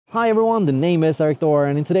Hi everyone, the name is Eric Thor,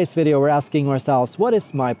 and in today's video we're asking ourselves, what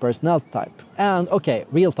is my personality type? And okay,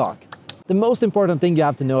 real talk. The most important thing you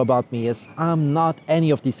have to know about me is I'm not any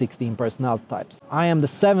of these 16 personality types. I am the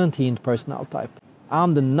 17th personality type.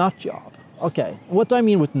 I'm the nut job. Okay, what do I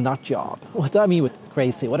mean with nut job? What do I mean with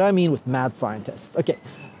crazy? What do I mean with mad scientist? Okay,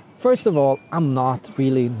 first of all, I'm not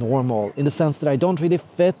really normal in the sense that I don't really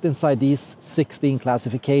fit inside these 16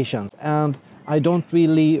 classifications, and I don't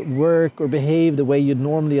really work or behave the way you'd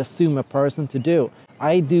normally assume a person to do.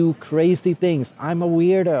 I do crazy things. I'm a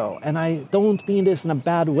weirdo, and I don't mean this in a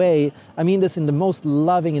bad way. I mean this in the most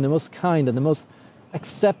loving and the most kind and the most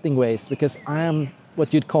accepting ways, because I am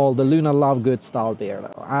what you'd call the Luna Lovegood style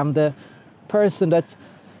weirdo. I'm the person that,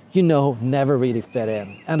 you know, never really fit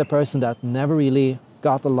in, and the person that never really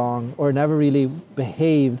got along or never really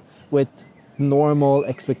behaved with normal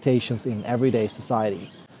expectations in everyday society.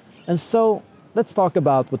 And so let's talk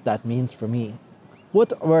about what that means for me.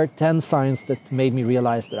 What were 10 signs that made me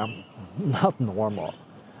realize that I'm not normal?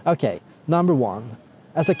 Okay, number one,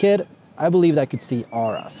 as a kid, I believed I could see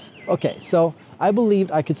auras. Okay, so I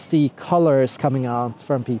believed I could see colors coming out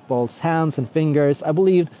from people's hands and fingers. I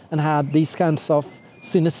believed and had these kinds of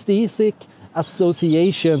synesthetic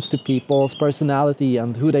associations to people's personality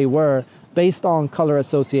and who they were based on color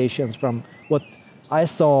associations from what I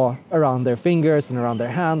saw around their fingers and around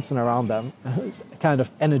their hands and around them, kind of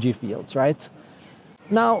energy fields, right?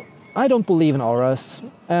 Now, I don't believe in auras,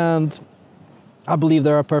 and I believe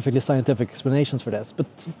there are perfectly scientific explanations for this, but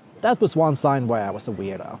that was one sign why I was a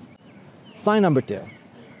weirdo. Sign number two,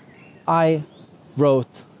 I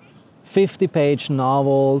wrote 50-page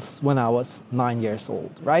novels when I was 9 years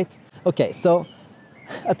old, right? Okay, so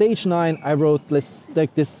at age 9, I wrote this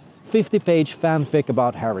 50-page fanfic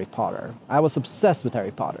about Harry Potter. I was obsessed with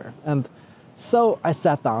Harry Potter. And so I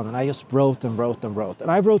sat down and I just wrote and wrote and wrote. And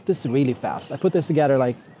I wrote this really fast. I put this together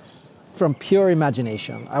like from pure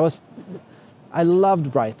imagination. I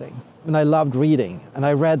loved writing and I loved reading and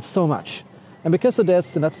I read so much. And because of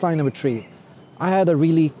this, and that's sign number 3, I had a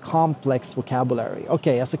really complex vocabulary.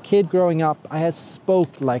 Okay, as a kid growing up, I had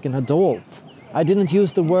spoke like an adult. I didn't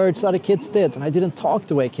use the words other kids did, and I didn't talk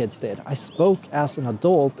the way kids did. I spoke as an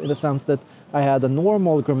adult in the sense that I had a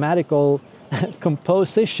normal grammatical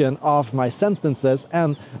composition of my sentences,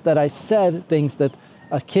 and that I said things that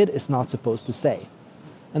a kid is not supposed to say.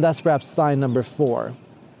 And that's perhaps sign number 4.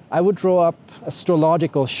 I would draw up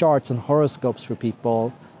astrological charts and horoscopes for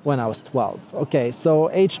people when I was 12. Okay, so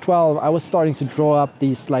age 12, I was starting to draw up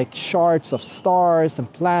these like charts of stars and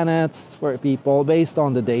planets for people based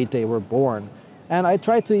on the date they were born. And I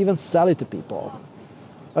tried to even sell it to people.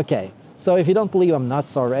 Okay, so if you don't believe I'm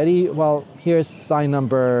nuts already, well, here's sign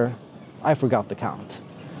number, I forgot to count.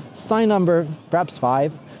 Sign number, perhaps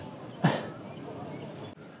 5.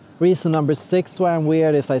 Reason number 6 why I'm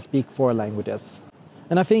weird is I speak 4 languages.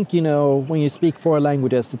 And I think, you know, when you speak 4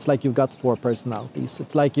 languages, it's like you've got 4 personalities.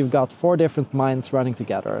 It's like you've got 4 different minds running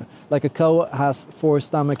together. Like a cow has 4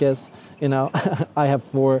 stomachs, you know, I have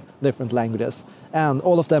 4 different languages. And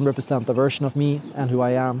all of them represent a version of me and who I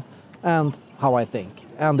am and how I think.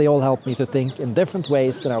 And they all help me to think in different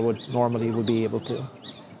ways than I would normally be able to.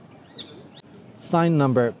 Sign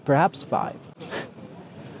number, perhaps 5.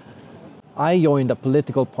 I joined a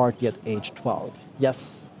political party at age 12.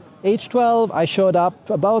 Yes. Age 12, I showed up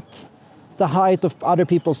about the height of other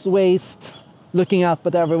people's waist, looking up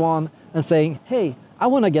at everyone and saying, hey, I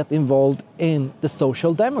want to get involved in the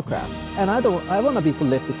Social Democrats, and I want to be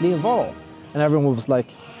politically involved. And everyone was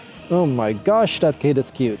like, oh my gosh, that kid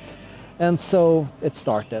is cute. And so it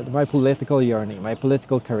started, my political journey, my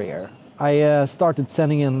political career. I started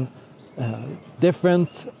sending in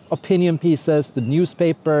different opinion pieces to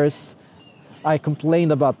newspapers. I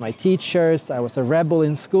complained about my teachers. I was a rebel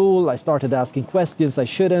in school. I started asking questions I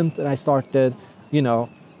shouldn't, and I started, you know,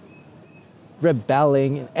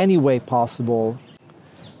 rebelling in any way possible.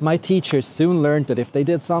 My teachers soon learned that if they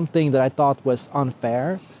did something that I thought was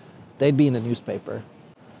unfair, they'd be in the newspaper.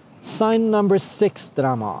 Sign number 6 that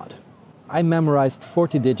I'm odd. I memorized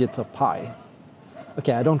 40 digits of pi.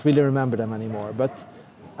 Okay, I don't really remember them anymore, but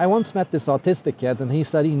I once met this autistic kid and he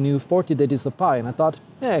said he knew 40 digits of pi, and I thought,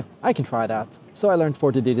 hey, I can try that. So I learned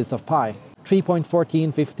 40 digits of pi.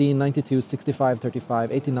 3.14, 15, 92, 65,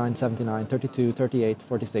 35, 89, 79, 32, 38,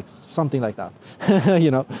 46, something like that. You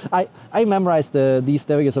know, I memorized these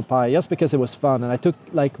digits of pi just because it was fun, and I took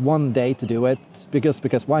like one day to do it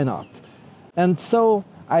because why not? And so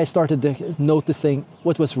I started noticing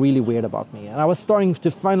what was really weird about me, and I was starting to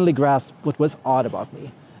finally grasp what was odd about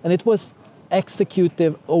me. And it was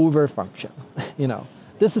executive overfunction. You know,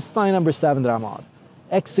 this is sign number 7 that I'm odd.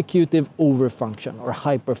 executive overfunction or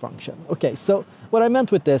hyperfunction. Okay, so what I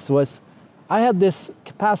meant with this was I had this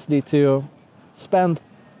capacity to spend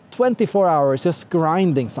 24 hours just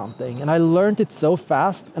grinding something, and I learned it so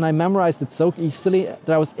fast and I memorized it so easily that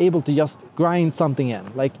I was able to just grind something in,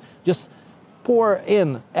 like just pour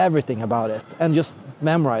in everything about it and just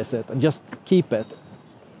memorize it and just keep it.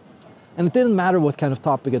 And it didn't matter what kind of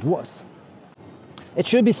topic it was. It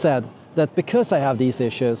should be said that because I have these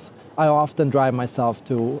issues, I often drive myself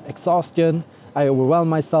to exhaustion, I overwhelm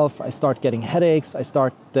myself, I start getting headaches, I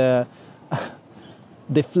start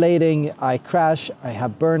deflating, I crash, I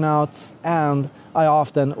have burnouts, and I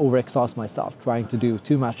often overexhaust myself trying to do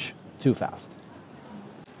too much too fast.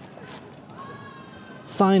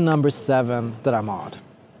 Sign number 7 that I'm odd.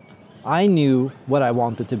 I knew what I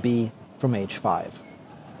wanted to be from age 5.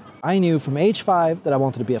 I knew from age 5 that I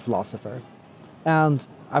wanted to be a philosopher, and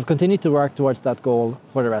I've continued to work towards that goal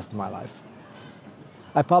for the rest of my life.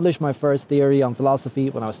 I published my first theory on philosophy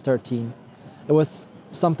when I was 13. It was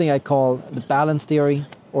something I call the balance theory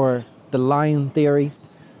or the line theory,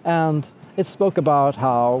 and it spoke about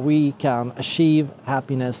how we can achieve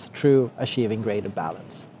happiness through achieving greater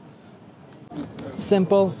balance.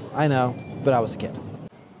 Simple, I know, but I was a kid.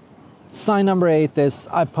 Sign number 8 is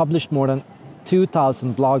I've published more than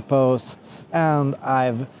 2,000 blog posts and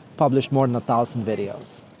I've published more than 1,000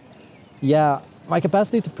 videos. Yeah, my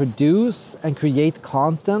capacity to produce and create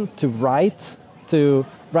content, to write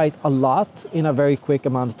a lot in a very quick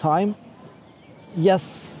amount of time,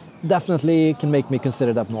 yes, definitely can make me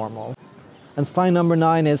considered abnormal. And sign number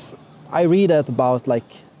 9 is I read at about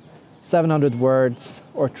like 700 words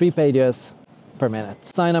or 3 pages per minute.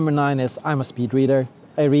 Sign number 9 is I'm a speed reader.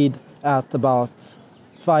 I read at about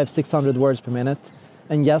 500-600 words per minute.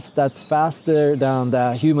 And yes, that's faster than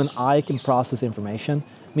the human eye can process information,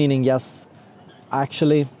 meaning yes,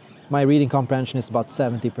 actually, my reading comprehension is about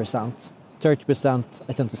 70%. 30%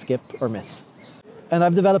 I tend to skip or miss. And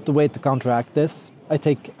I've developed a way to counteract this. I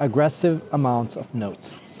take aggressive amounts of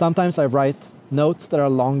notes. Sometimes I write notes that are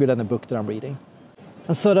longer than the book that I'm reading.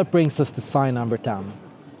 And so that brings us to sign number 10.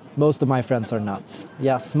 Most of my friends are nuts.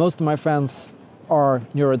 Yes, most of my friends are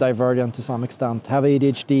neurodivergent to some extent, have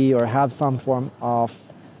ADHD or have some form of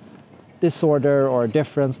disorder or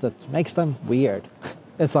difference that makes them weird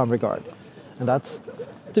in some regard. And that's,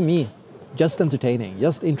 to me, just entertaining,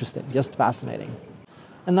 just interesting, just fascinating.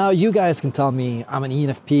 And now you guys can tell me I'm an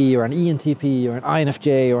ENFP or an ENTP or an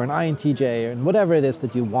INFJ or an INTJ and whatever it is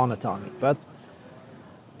that you want to tell me. But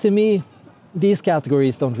to me, these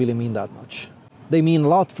categories don't really mean that much. They mean a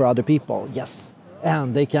lot for other people, yes.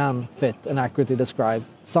 And they can fit and accurately describe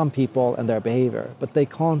some people and their behavior, but they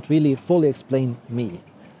can't really fully explain me.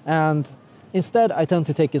 And instead, I tend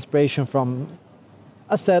to take inspiration from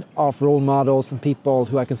a set of role models and people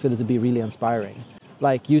who I consider to be really inspiring,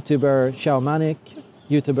 like YouTuber Xiao Manik,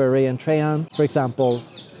 YouTuber Ray and Trahan, for example,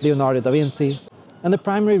 Leonardo da Vinci. And the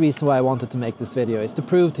primary reason why I wanted to make this video is to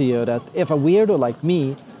prove to you that if a weirdo like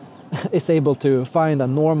me is able to find a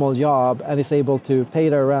normal job and is able to pay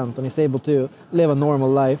their rent and is able to live a normal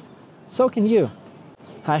life, so can you.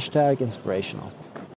 #inspirational.